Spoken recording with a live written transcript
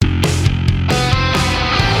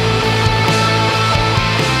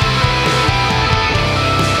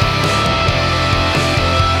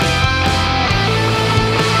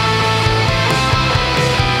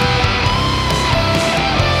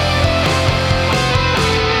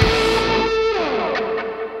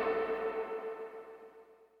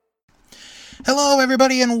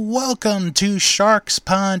everybody, and welcome to Sharks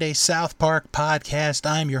Pond, a South Park podcast.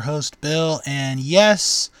 I'm your host, Bill, and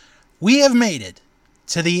yes, we have made it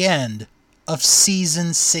to the end of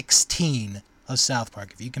Season 16 of South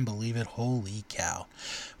Park. If you can believe it, holy cow.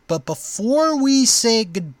 But before we say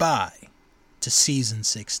goodbye to Season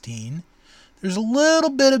 16, there's a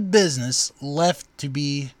little bit of business left to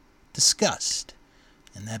be discussed.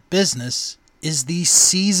 And that business is the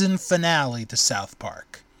season finale to South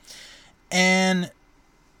Park. And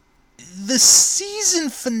the season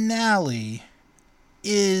finale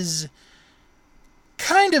is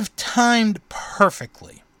kind of timed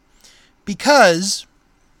perfectly because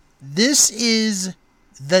this is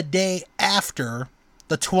the day after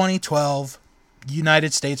the 2012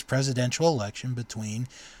 United States presidential election between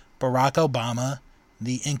Barack Obama,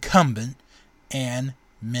 the incumbent, and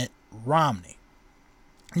Mitt Romney.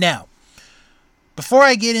 Now, before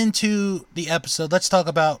I get into the episode, let's talk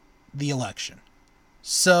about the election.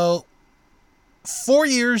 So, 4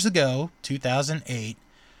 years ago, 2008,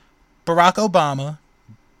 Barack Obama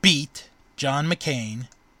beat John McCain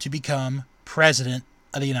to become president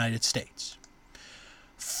of the United States.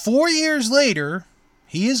 4 years later,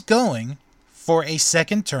 he is going for a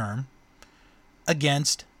second term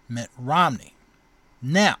against Mitt Romney.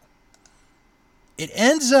 Now, it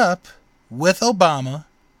ends up with Obama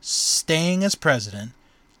staying as president,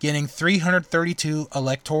 getting 332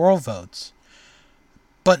 electoral votes,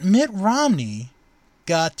 but Mitt Romney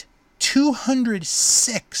got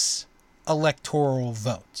 206 electoral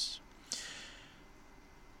votes.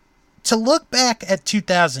 To look back at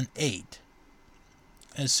 2008,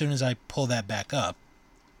 as soon as I pull that back up,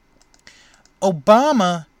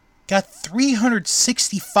 Obama got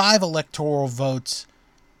 365 electoral votes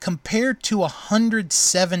compared to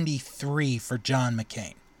 173 for John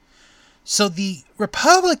McCain. So the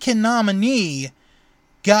Republican nominee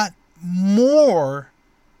got more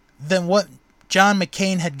than what John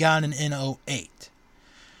McCain had gotten in 2008.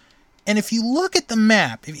 And if you look at the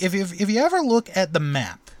map, if you ever look at the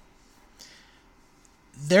map,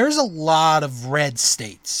 there's a lot of red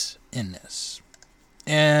states in this.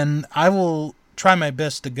 And I will try my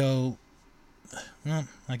best to go, well,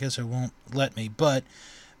 I guess it won't let me, but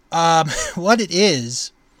what it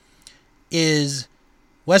is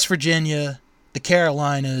West Virginia, the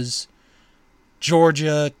Carolinas,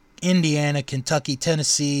 Georgia, Indiana, Kentucky,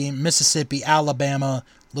 Tennessee, Mississippi, Alabama,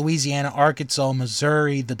 Louisiana, Arkansas,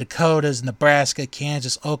 Missouri, the Dakotas, Nebraska,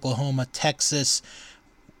 Kansas, Oklahoma, Texas,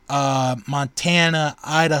 Montana,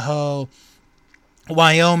 Idaho,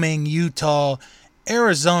 Wyoming, Utah,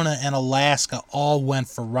 Arizona, and Alaska all went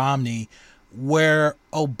for Romney, where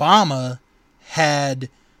Obama had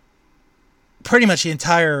pretty much the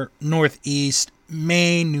entire Northeast,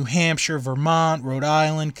 Maine, New Hampshire, Vermont, Rhode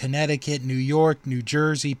Island, Connecticut, New York, New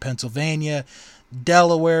Jersey, Pennsylvania,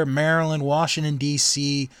 Delaware, Maryland, Washington,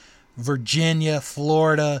 D.C., Virginia,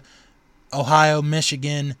 Florida, Ohio,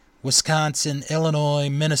 Michigan, Wisconsin, Illinois,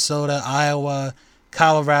 Minnesota, Iowa,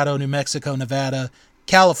 Colorado, New Mexico, Nevada,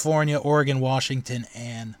 California, Oregon, Washington,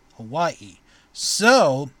 and Hawaii.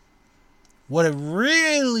 So, what it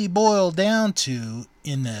really boiled down to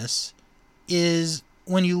in this is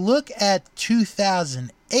when you look at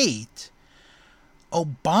 2008,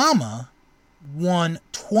 Obama won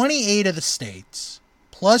 28 of the states,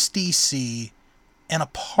 plus D.C., and a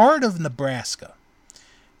part of Nebraska,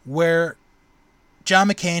 where John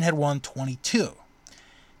McCain had won 22.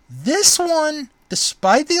 This one,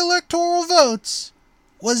 despite the electoral votes,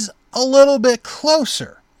 was a little bit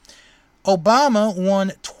closer. Obama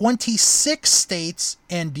won 26 states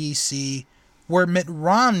and D.C., where Mitt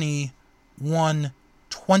Romney won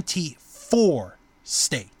 24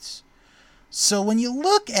 states. So when you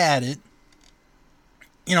look at it,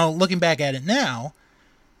 looking back at it now,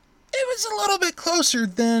 it was a little bit closer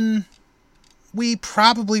than we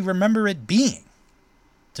probably remember it being,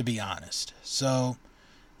 to be honest. So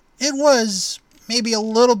it was maybe a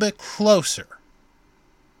little bit closer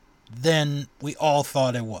than we all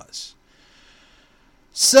thought it was.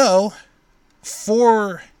 So,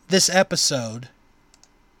 for this episode,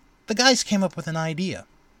 the guys came up with an idea.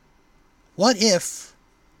 What if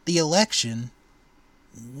the election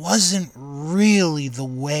wasn't really the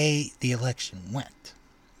way the election went?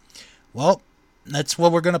 Well, that's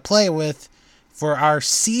what we're going to play with for our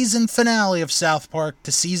season finale of South Park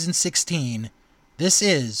to season 16. This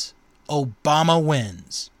is Obama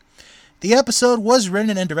Wins. The episode was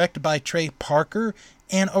written and directed by Trey Parker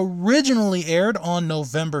and originally aired on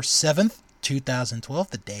November 7th, 2012,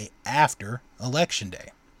 the day after Election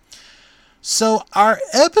Day. So our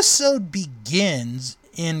episode begins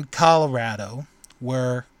in Colorado,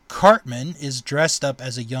 where Cartman is dressed up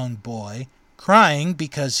as a young boy, crying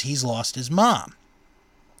because he's lost his mom.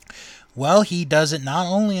 Well, he does it not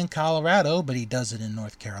only in Colorado, but he does it in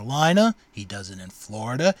North Carolina, he does it in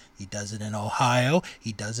Florida, he does it in Ohio,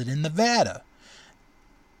 he does it in Nevada.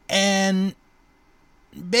 And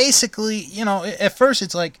basically, you know, at first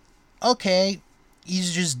it's like, okay,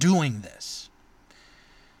 he's just doing this.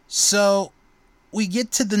 So we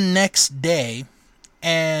get to the next day,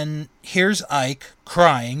 and here's Ike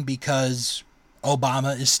crying because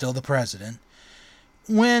Obama is still the president,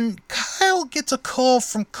 when Kyle gets a call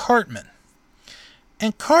from Cartman.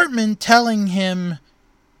 And Cartman telling him,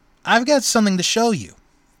 I've got something to show you.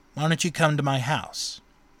 Why don't you come to my house?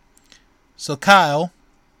 So Kyle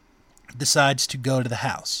decides to go to the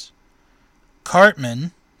house.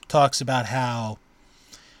 Cartman talks about how,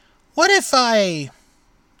 what if I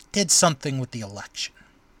did something with the election?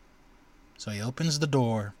 So he opens the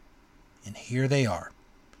door, and here they are.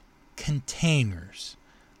 Containers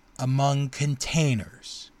among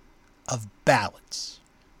containers of ballots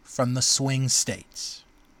from the swing states.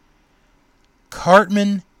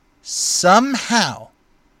 Cartman somehow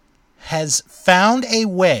has found a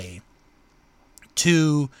way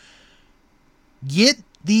to get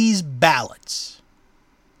these ballots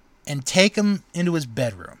and take them into his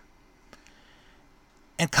bedroom.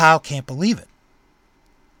 And Kyle can't believe it.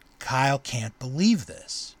 Kyle can't believe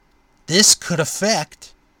this. This could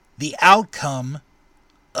affect the outcome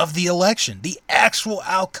of the election, the actual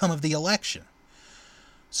outcome of the election.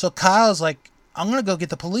 So Kyle's like, I'm going to go get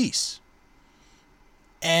the police.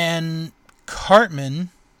 And Cartman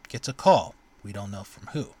gets a call. We don't know from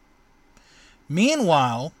who.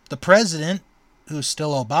 Meanwhile, the president, who's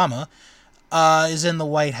still Obama, is in the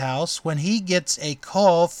White House when he gets a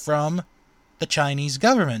call from the Chinese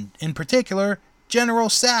government, in particular, General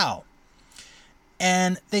Tsao.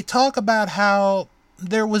 And they talk about how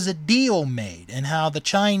there was a deal made and how the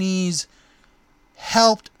Chinese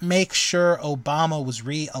helped make sure Obama was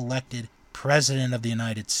re-elected president of the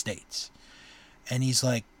United States. And he's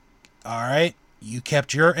like, all right, you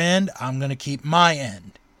kept your end, I'm going to keep my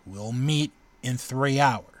end. We'll meet in 3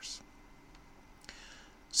 hours.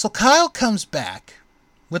 So Kyle comes back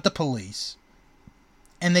with the police,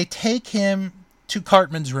 and they take him to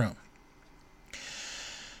Cartman's room.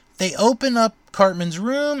 They open up Cartman's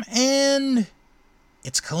room, and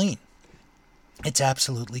it's clean. It's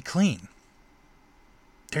absolutely clean.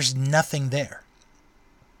 There's nothing there.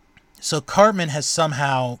 So Cartman has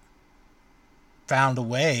somehow found a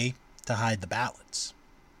way to hide the ballots.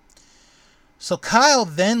 So Kyle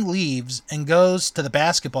then leaves and goes to the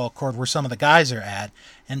basketball court where some of the guys are at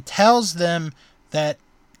and tells them that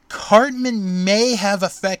Cartman may have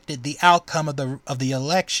affected the outcome of the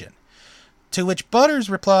election. To which Butters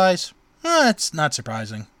replies, it's not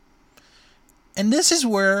surprising. And this is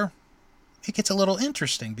where it gets a little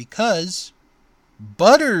interesting because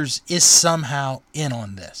Butters is somehow in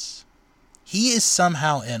on this. He is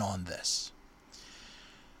somehow in on this.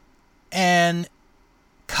 And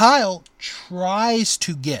Kyle tries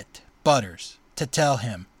to get Butters to tell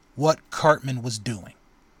him what Cartman was doing.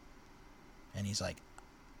 And he's like,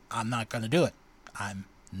 I'm not going to do it. I'm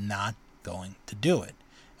not going to do it.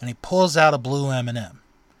 And he pulls out a blue M&M.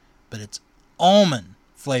 But it's almond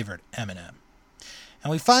flavored M&M.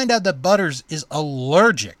 And we find out that Butters is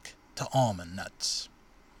allergic to almond nuts.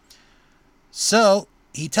 So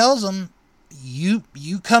he tells him, you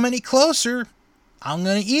come any closer, I'm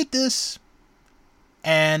going to eat this.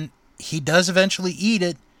 And he does eventually eat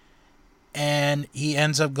it. And he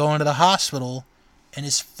ends up going to the hospital. And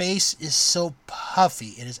his face is so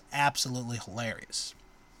puffy. It is absolutely hilarious.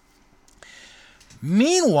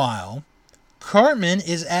 Meanwhile, Cartman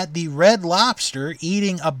is at the Red Lobster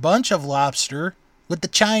eating a bunch of lobster with the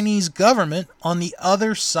Chinese government on the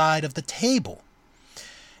other side of the table.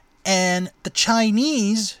 And the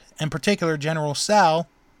Chinese, in particular General Tsao,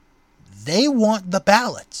 they want the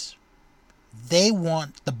ballots. They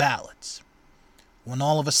want the ballots. When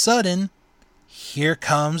all of a sudden, here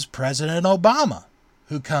comes President Obama,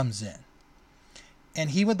 who comes in.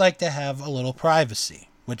 And he would like to have a little privacy,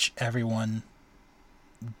 which everyone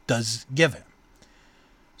does give him.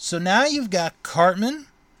 So now you've got Cartman,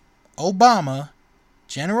 Obama,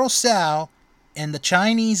 General Tsao, and the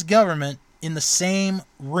Chinese government in the same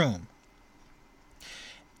room.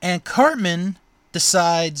 And Cartman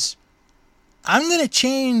decides, I'm going to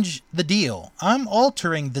change the deal. I'm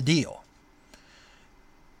altering the deal.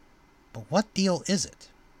 But what deal is it?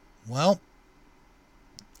 Well,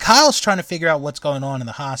 Kyle's trying to figure out what's going on in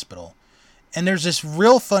the hospital. And there's this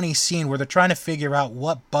real funny scene where they're trying to figure out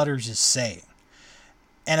what Butters is saying.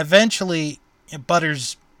 And eventually,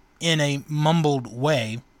 Butters, in a mumbled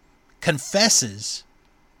way, confesses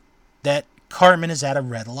that Cartman is at a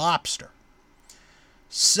Red Lobster.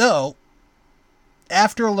 So,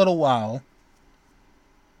 after a little while,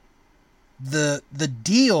 the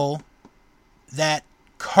deal that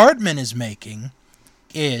Cartman is making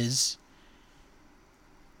is,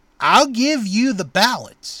 I'll give you the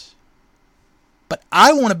ballots, but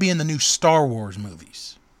I want to be in the new Star Wars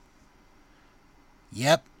movies.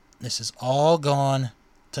 Yep, this is all gone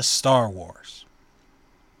to Star Wars.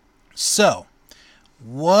 So,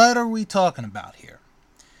 what are we talking about here?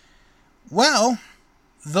 Well,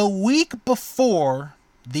 the week before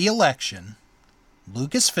the election,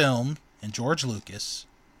 Lucasfilm and George Lucas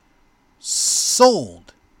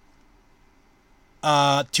sold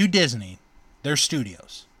to Disney their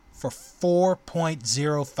studios for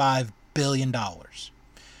 $4.05 billion.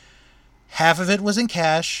 Half of it was in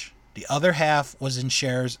cash, the other half was in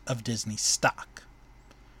shares of Disney stock.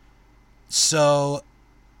 So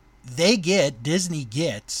Disney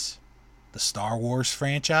gets the Star Wars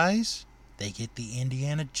franchise, they get the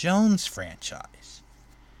Indiana Jones franchise,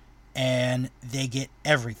 and they get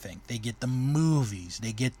everything. They get the movies,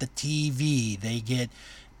 they get the TV, they get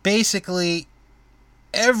basically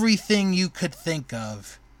everything you could think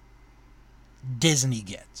of, Disney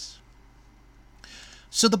gets.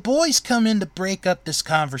 So the boys come in to break up this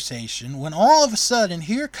conversation when all of a sudden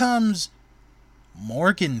here comes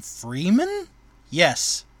Morgan Freeman?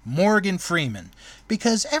 Yes, Morgan Freeman.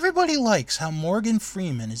 Because everybody likes how Morgan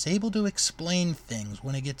Freeman is able to explain things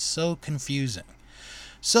when it gets so confusing.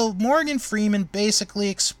 So Morgan Freeman basically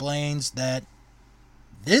explains that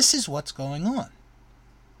this is what's going on.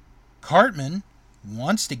 Cartman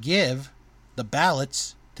wants to give the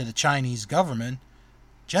ballots to the Chinese government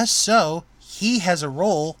just so he has a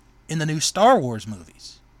role in the new Star Wars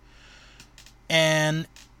movies. And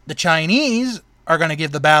the Chinese are going to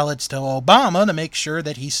give the ballots to Obama to make sure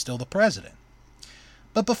that he's still the president.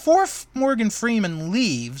 But before Morgan Freeman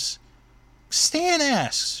leaves, Stan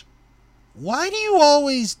asks, "Why do you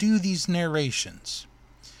always do these narrations?"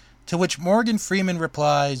 To which Morgan Freeman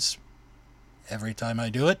replies, "Every time I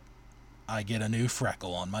do it, I get a new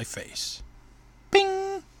freckle on my face."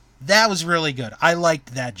 Bing! That was really good. I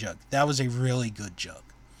liked that joke. That was a really good joke.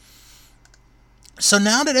 So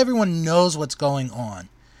now that everyone knows what's going on,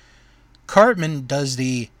 Cartman does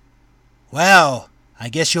the, "Well, I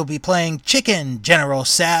guess you'll be playing chicken, General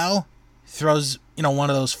Sal." Throws,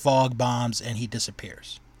 one of those fog bombs and he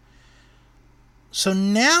disappears. So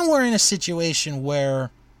now we're in a situation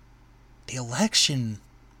where the election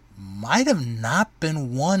might have not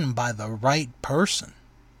been won by the right person.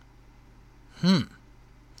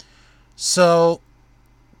 So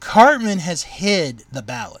Cartman has hid the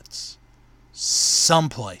ballots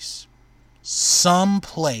someplace.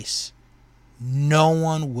 No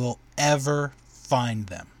one will ever find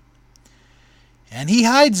them. And he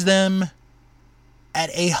hides them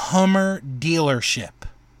at a Hummer dealership.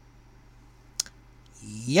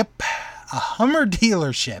 Yep, a Hummer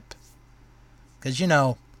dealership. Because,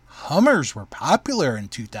 Hummers were popular in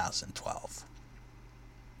 2012.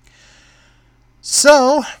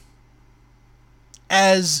 So,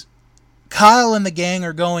 as Kyle and the gang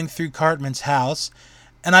are going through Cartman's house,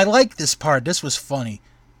 and I like this part, this was funny.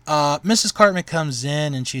 Mrs. Cartman comes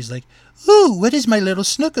in and she's like, "Ooh, what has my little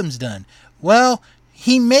Snookums done?" "Well,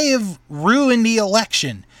 he may have ruined the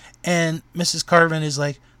election." And Mrs. Cartman is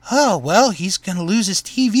like, "Oh, well, he's going to lose his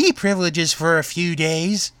TV privileges for a few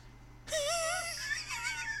days."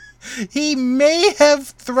 He may have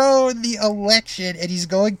thrown the election and he's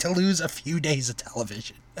going to lose a few days of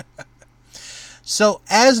television. So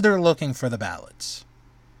as they're looking for the ballots,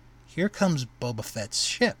 here comes Boba Fett's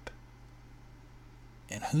ship.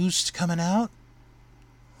 And who's coming out?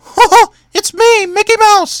 It's me, Mickey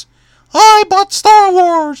Mouse! I bought Star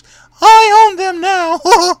Wars! I own them now!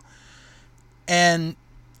 And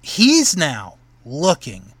he's now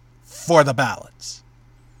looking for the ballots.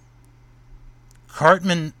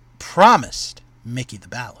 Cartman promised Mickey the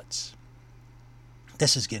ballots.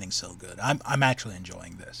 This is getting so good. I'm actually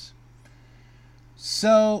enjoying this.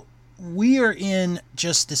 So we are in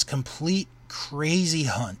just this complete crazy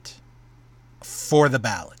hunt for the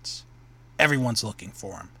ballots. Everyone's looking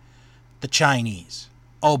for them. The Chinese,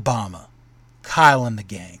 Obama, Kyle and the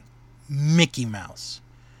gang, Mickey Mouse.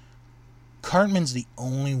 Cartman's the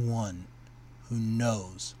only one who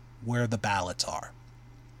knows where the ballots are.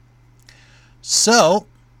 So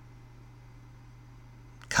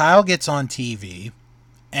Kyle gets on TV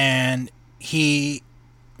and he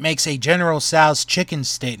makes a General Tso's chicken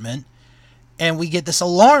statement, and we get this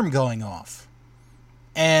alarm going off.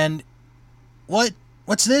 And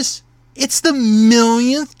what's this? It's the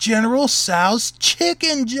millionth General Tso's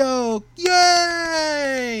chicken joke.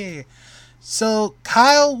 Yay! So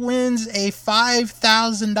Kyle wins a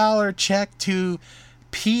 $5,000 check to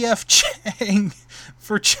P.F. Chang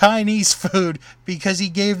for Chinese food because he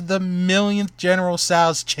gave the millionth General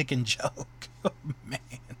Tso's chicken joke. Oh, man.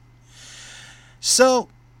 So,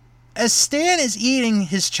 as Stan is eating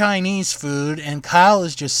his Chinese food and Kyle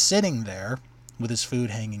is just sitting there with his food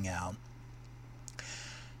hanging out,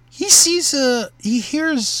 he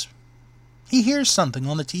hears something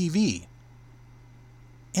on the TV.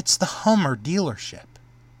 It's the Hummer dealership.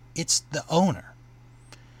 It's the owner.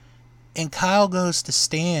 And Kyle goes to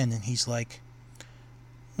Stan and he's like,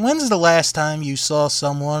 "When's the last time you saw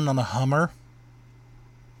someone on a Hummer?"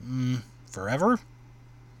 Forever?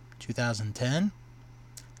 2010?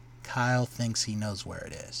 Kyle thinks he knows where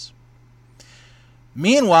it is.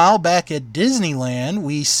 Meanwhile, back at Disneyland,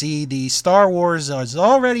 we see the Star Wars is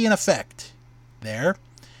already in effect there.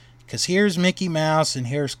 Because here's Mickey Mouse and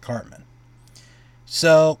here's Cartman.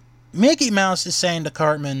 So, Mickey Mouse is saying to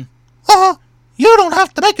Cartman, "Oh, you don't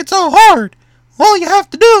have to make it so hard. All you have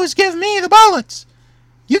to do is give me the ballots.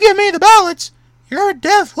 You give me the ballots, your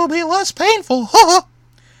death will be less painful."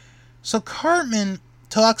 So Cartman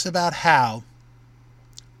talks about how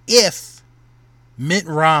if Mitt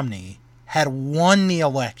Romney had won the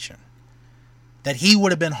election, that he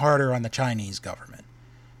would have been harder on the Chinese government.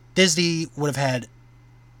 Disney would have had...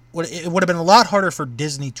 It would have been a lot harder for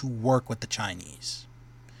Disney to work with the Chinese.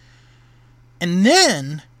 And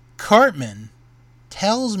then Cartman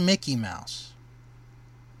tells Mickey Mouse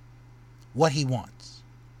what he wants.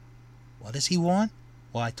 What does he want?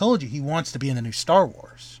 Well, I told you he wants to be in the new Star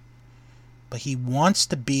Wars. But he wants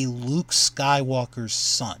to be Luke Skywalker's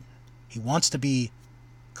son. He wants to be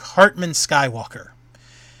Cartman Skywalker.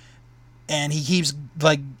 And he keeps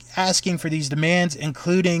asking for these demands,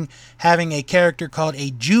 including having a character called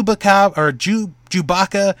a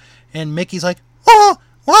Chewbacca. And Mickey's like, "Oh,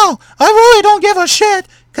 well, I really don't give a shit,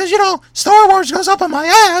 because, Star Wars goes up on my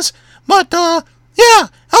ass. But, yeah,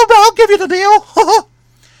 I'll give you the deal."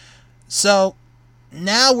 So,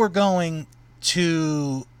 now we're going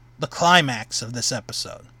to the climax of this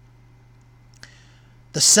episode.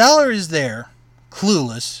 The seller is there,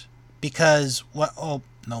 clueless, because,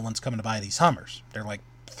 no one's coming to buy these Hummers. They're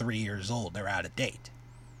 3 years old. They're out of date.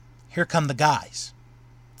 Here come the guys.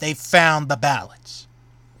 They found the ballots.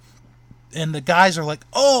 And the guys are like,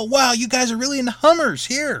 "Oh, wow, you guys are really into Hummers.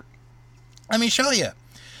 Here, let me show you."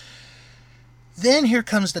 Then here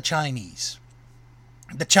comes the Chinese.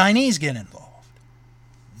 The Chinese get involved.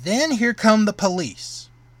 Then here come the police.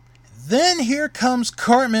 Then here comes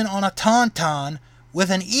Cartman on a Tauntaun with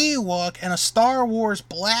an Ewok and a Star Wars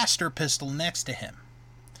blaster pistol next to him.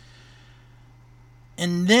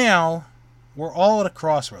 And now we're all at a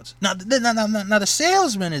crossroads. Now the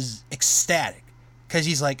salesman is ecstatic because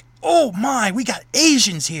he's like, "Oh my, we got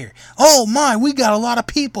Asians here. Oh my, we got a lot of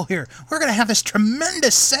people here. We're going to have this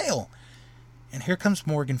tremendous sale." And here comes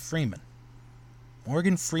Morgan Freeman.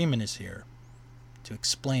 Morgan Freeman is here to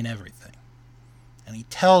explain everything. And he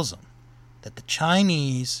tells them that the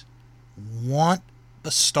Chinese want the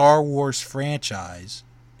Star Wars franchise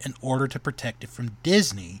in order to protect it from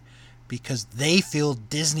Disney, because they feel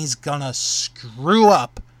Disney's gonna screw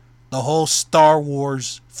up the whole Star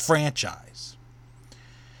Wars franchise.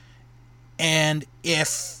 And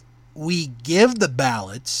if we give the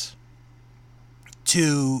ballots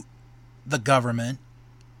to the government,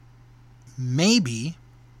 maybe,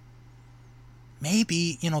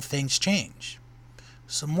 things change.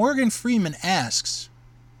 So Morgan Freeman asks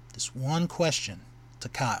this one question to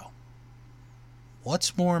Kyle.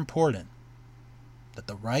 What's more important? That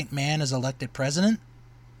the right man is elected president,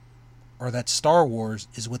 or that Star Wars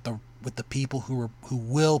is with the people who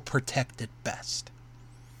will protect it best?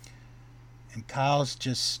 And Kyle's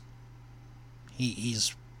just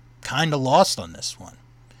he's kind of lost on this one.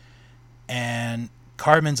 And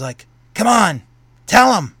Cartman's like, "Come on,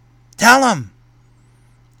 tell him.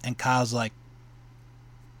 And Kyle's like,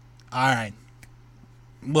 "All right,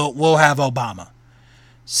 we'll have Obama."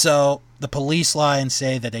 So the police lie and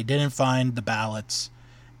say that they didn't find the ballots,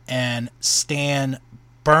 and Stan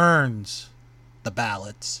burns the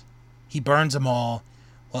ballots. He burns them all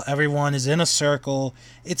while everyone is in a circle.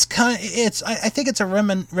 I think it's a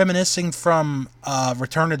reminiscing from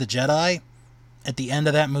Return of the Jedi. At the end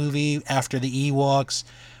of that movie, after the Ewoks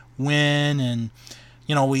win, and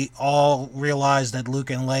we all realize that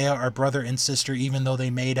Luke and Leia are brother and sister, even though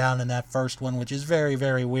they made out in that first one, which is very,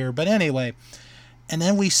 very weird. But anyway, and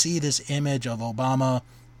then we see this image of Obama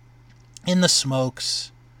in the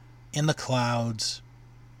smokes, in the clouds,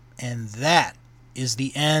 and that is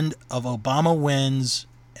the end of Obama Wins,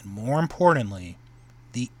 and more importantly,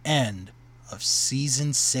 the end of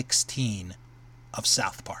Season 16 of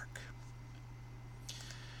South Park.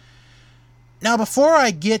 Now, before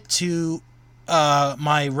I get to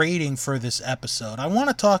my rating for this episode, I want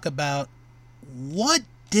to talk about what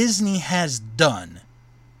Disney has done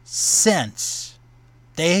since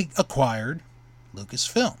they acquired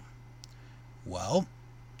Lucasfilm. Well,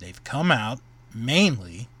 they've come out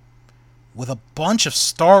mainly with a bunch of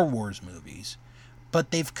Star Wars movies,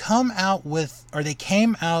 but they came out with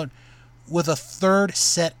a third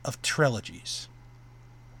set of trilogies.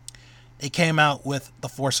 They came out with The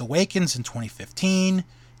Force Awakens in 2015,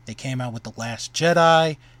 they came out with The Last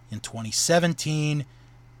Jedi in 2017,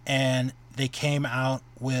 and they came out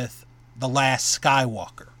with The Last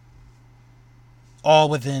Skywalker, all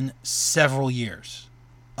within several years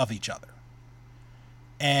of each other.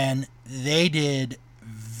 And they did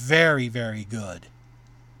very, very good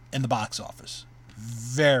in the box office.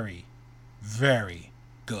 Very, very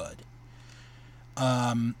good.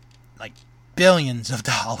 Like billions of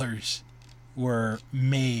dollars were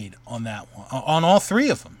made on that one, on all three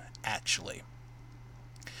of them, actually.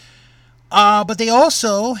 But they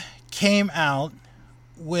also came out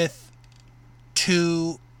with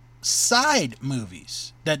two side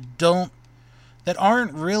movies that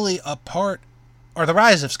aren't really a part, or The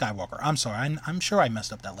Rise of Skywalker. I'm sorry, I'm sure I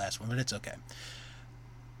messed up that last one, but it's okay.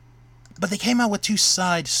 But they came out with two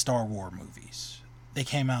side Star Wars movies. They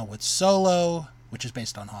came out with Solo, which is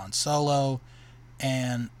based on Han Solo,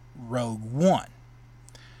 and Rogue One.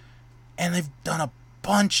 And they've done a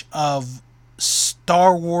bunch of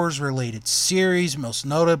Star Wars related series, most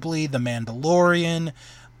notably The Mandalorian,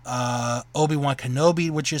 Obi-Wan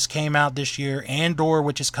Kenobi, which just came out this year, Andor,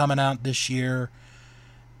 which is coming out this year.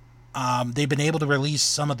 They've been able to release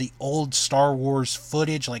some of the old Star Wars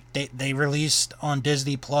footage, like they released on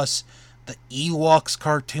Disney Plus the Ewoks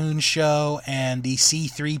cartoon show and the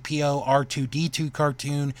C-3PO R2-D2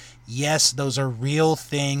 cartoon. Yes, those are real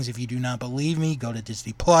things. If you do not believe me, go to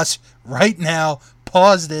Disney Plus right now,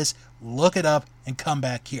 pause this, look it up, and come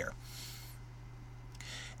back here.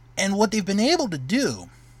 And what they've been able to do,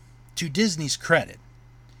 to Disney's credit,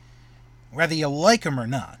 whether you like them or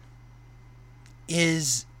not,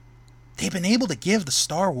 is they've been able to give the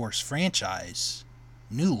Star Wars franchise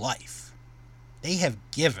new life. They have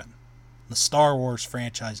given the Star Wars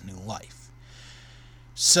franchise new life.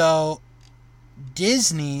 So,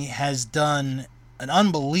 Disney has done an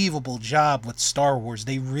unbelievable job with Star Wars.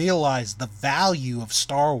 They realize the value of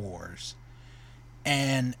Star Wars,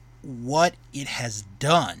 and what it has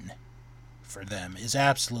done for them is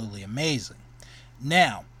absolutely amazing.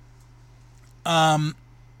 Now,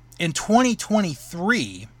 in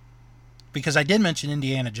 2023, because I did mention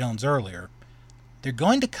Indiana Jones earlier, they're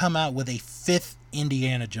going to come out with a fifth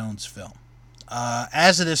Indiana Jones film.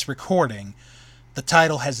 As of this recording, the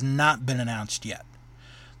title has not been announced yet.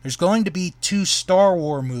 There's going to be two Star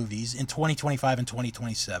Wars movies in 2025 and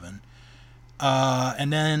 2027.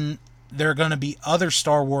 And then there are going to be other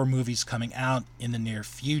Star Wars movies coming out in the near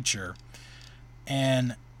future.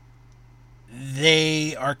 And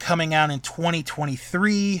they are coming out in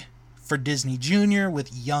 2023 for Disney Junior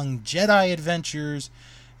with Young Jedi Adventures.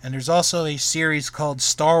 And there's also a series called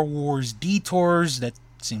Star Wars Detours that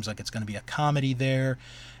seems like it's going to be a comedy there.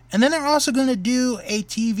 And then they're also going to do a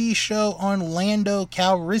TV show on Lando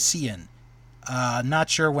Calrissian. Not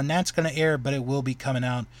sure when that's going to air, but it will be coming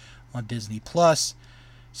out on Disney Plus.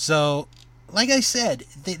 So, like I said,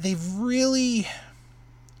 they've really,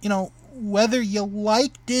 whether you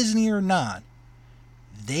like Disney or not,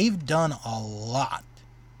 they've done a lot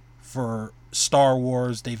for Star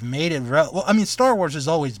Wars. They've made it Star Wars has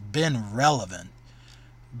always been relevant,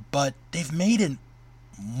 but they've made it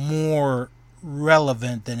more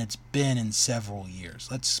relevant than it's been in several years.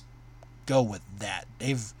 Let's go with that.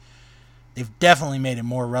 They've definitely made it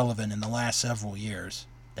more relevant in the last several years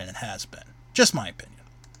than it has been. Just my opinion.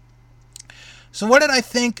 So what did I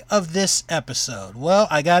think of this episode? Well,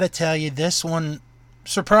 I gotta tell you, this one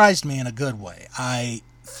surprised me in a good way. I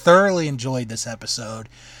thoroughly enjoyed this episode.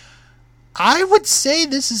 I would say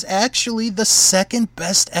this is actually the second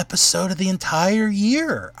best episode of the entire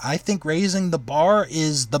year. I think Raising the Bar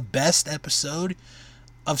is the best episode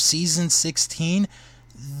of season 16.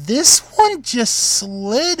 This one just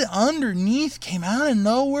slid underneath, came out of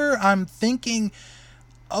nowhere. I'm thinking,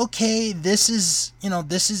 okay, this is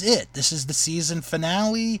it. This is the season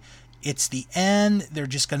finale. It's the end. They're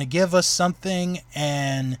just going to give us something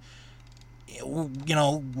and,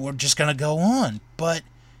 we're just going to go on. But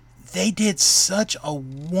they did such a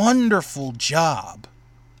wonderful job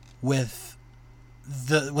with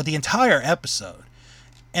the entire episode.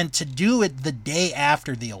 And to do it the day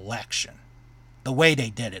after the election, the way they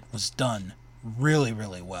did it was done really,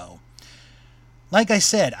 really well. Like I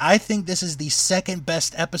said, I think this is the second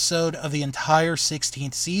best episode of the entire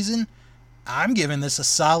 16th season. I'm giving this a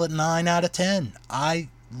solid 9 out of 10. I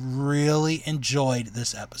really enjoyed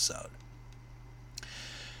this episode.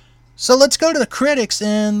 So let's go to the critics,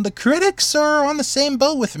 and the critics are on the same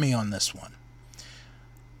boat with me on this one.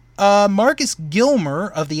 Marcus Gilmer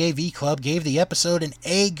of the AV Club gave the episode an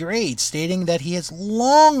A grade, stating that he has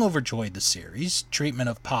long overjoyed the series' treatment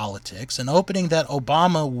of politics, and opening that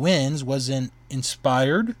Obama wins was an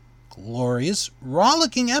inspired, glorious,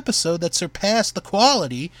 rollicking episode that surpassed the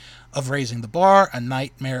quality of Raising the Bar, A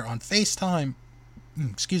Nightmare on FaceTime,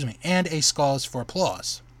 and A Cause for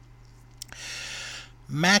Applause.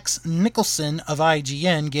 Max Nicholson of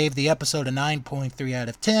IGN gave the episode a 9.3 out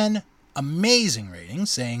of 10. Amazing rating,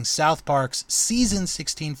 saying South Park's Season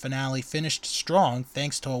 16 finale finished strong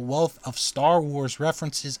thanks to a wealth of Star Wars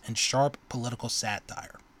references and sharp political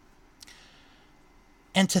satire.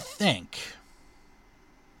 And to think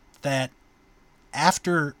that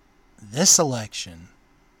after this election,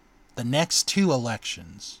 the next two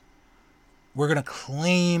elections, we're going to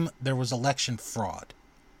claim there was election fraud.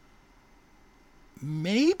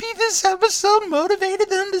 Maybe this episode motivated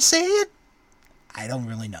them to say it? I don't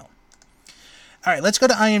really know. All right, let's go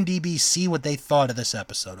to IMDb, see what they thought of this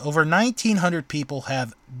episode. Over 1,900 people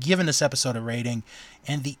have given this episode a rating,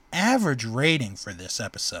 and the average rating for this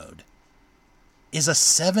episode is a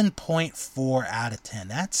 7.4 out of 10.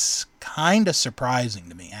 That's kind of surprising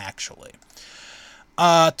to me, actually.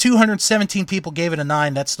 217 people gave it a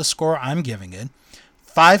 9. That's the score I'm giving it.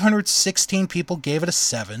 516 people gave it a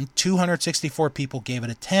 7. 264 people gave it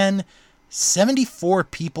a 10. 74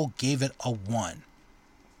 people gave it a 1.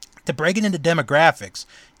 To break it into demographics,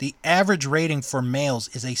 the average rating for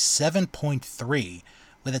males is a 7.3,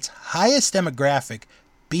 with its highest demographic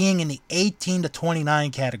being in the 18 to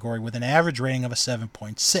 29 category with an average rating of a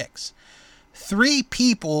 7.6. 3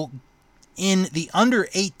 people in the under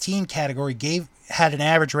 18 category had an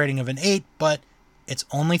average rating of an 8, but it's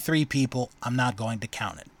only 3 people. I'm not going to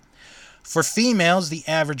count it. For females, the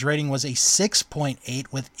average rating was a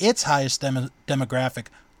 6.8, with its highest demographic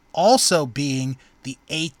also being the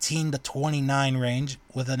 18 to 29 range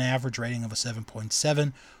with an average rating of a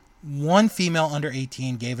 7.7. 1 female under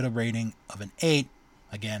 18 gave it a rating of an 8.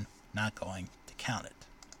 Again, not going to count it.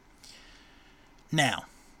 Now,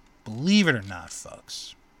 believe it or not,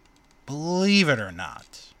 folks, believe it or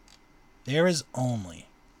not, there is only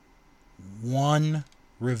one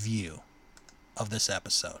review of this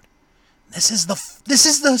episode. This is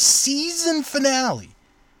the season finale,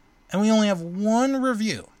 and we only have one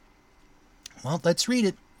review. Well, let's read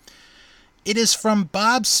it. It is from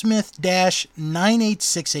Bob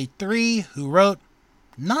Smith-98683, who wrote,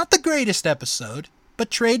 "Not the greatest episode,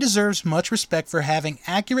 but Trey deserves much respect for having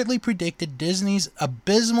accurately predicted Disney's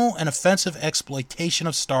abysmal and offensive exploitation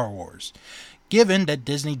of Star Wars. Given that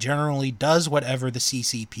Disney generally does whatever the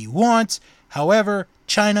CCP wants, however,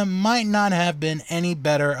 China might not have been any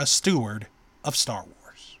better a steward of Star Wars."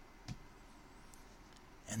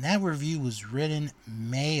 And that review was written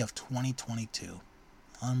May of 2022.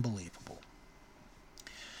 Unbelievable.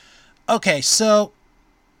 Okay, so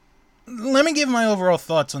let me give my overall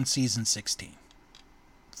thoughts on Season 16.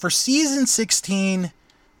 For Season 16,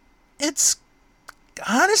 it's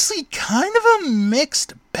honestly kind of a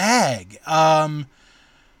mixed bag.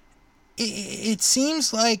 It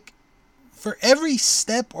seems like for every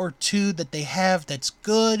step or two that they have that's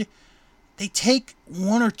good, they take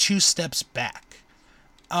 1 or 2 steps back.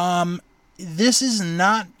 This is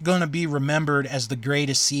not going to be remembered as the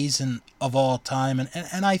greatest season of all time,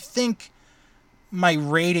 and I think my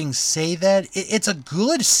ratings say that. It's a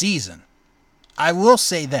good season. I will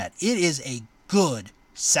say that. It is a good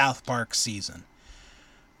South Park season.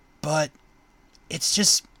 But it's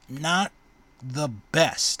just not the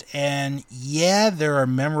best. And yeah, there are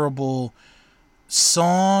memorable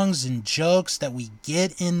songs and jokes that we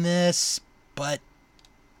get in this, but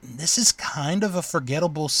this is kind of a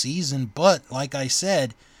forgettable season. But like I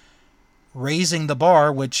said, Raising the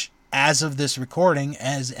Bar, which as of this recording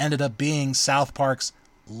has ended up being South Park's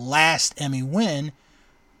last Emmy win,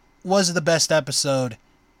 was the best episode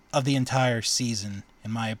of the entire season,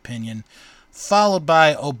 in my opinion. Followed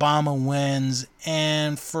by Obama Wins.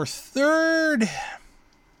 And for third,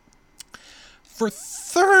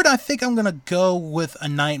 I think I'm going to go with A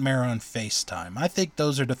Nightmare on FaceTime. I think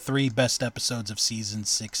those are the 3 best episodes of Season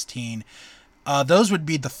 16. Those would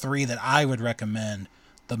be the 3 that I would recommend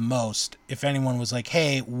the most. If anyone was like,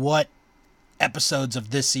 hey, what episodes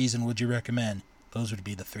of this season would you recommend? Those would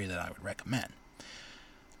be the 3 that I would recommend.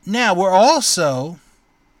 Now, we're also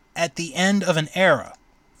at the end of an era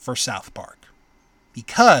for South Park,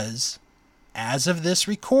 because as of this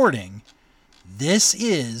recording, this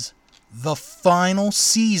is the final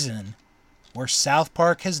season where South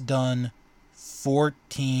Park has done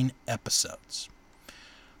 14 episodes.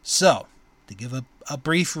 So, to give a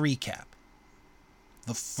brief recap,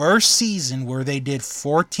 the first season where they did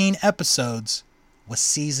 14 episodes was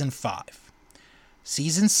season 5.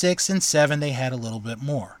 Season 6 and 7, they had a little bit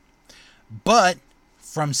more. But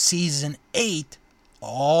from season 8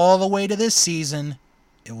 all the way to this season,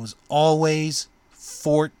 it was always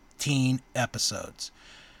 14 episodes.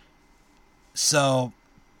 So,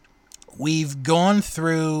 we've gone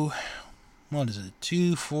through,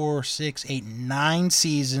 2, 4, 6, 8, 9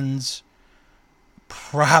 seasons,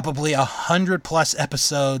 probably 100 plus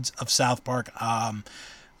episodes of South Park.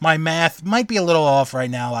 My math might be a little off right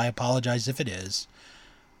now. I apologize if it is.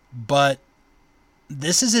 But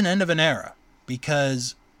this is an end of an era,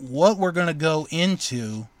 because what we're going to go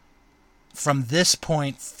into from this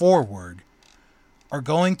point forward are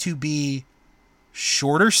going to be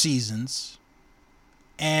shorter seasons,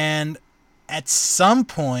 and at some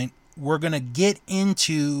point we're going to get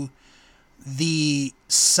into the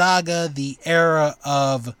saga, the era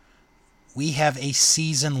of we have a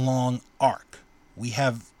season-long arc. We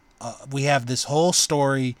have this whole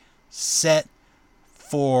story set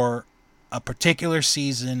for a particular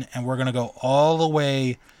season, and we're going to go all the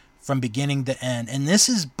way from beginning to end. And this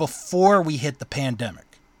is before we hit the pandemic.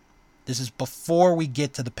 This is before we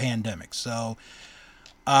get to the pandemic. So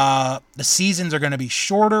the seasons are going to be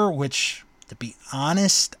shorter, which, to be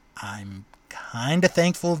honest, I'm kind of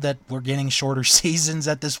thankful that we're getting shorter seasons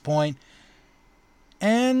at this point.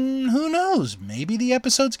 And who knows? Maybe the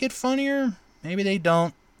episodes get funnier. Maybe they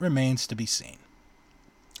don't. Remains to be seen.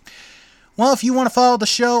 Well, if you want to follow the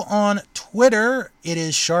show on Twitter, it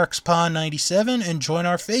is SharksPond97, and join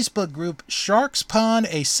our Facebook group, Sharks Pond,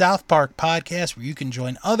 a South Park podcast, where you can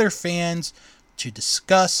join other fans to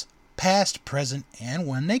discuss past, present, and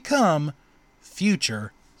when they come,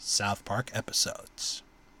 future South Park episodes.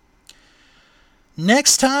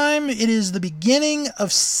 Next time, it is the beginning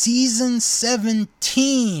of season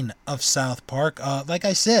 17 of South Park. Like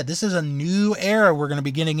I said, this is a new era. We're going to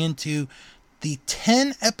be getting into the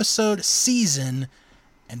 10-episode season,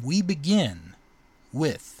 and we begin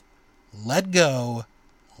with Let Go,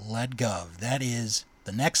 Let Gov. That is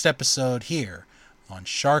the next episode here on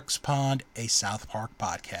Sharks Pond, a South Park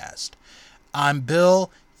podcast. I'm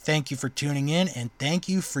Bill. Thank you for tuning in, and thank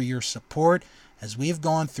you for your support as we have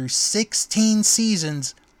gone through 16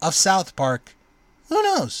 seasons of South Park. Who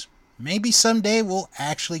knows? Maybe someday we'll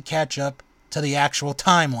actually catch up to the actual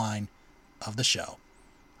timeline of the show.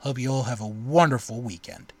 Hope you all have a wonderful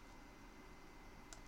weekend.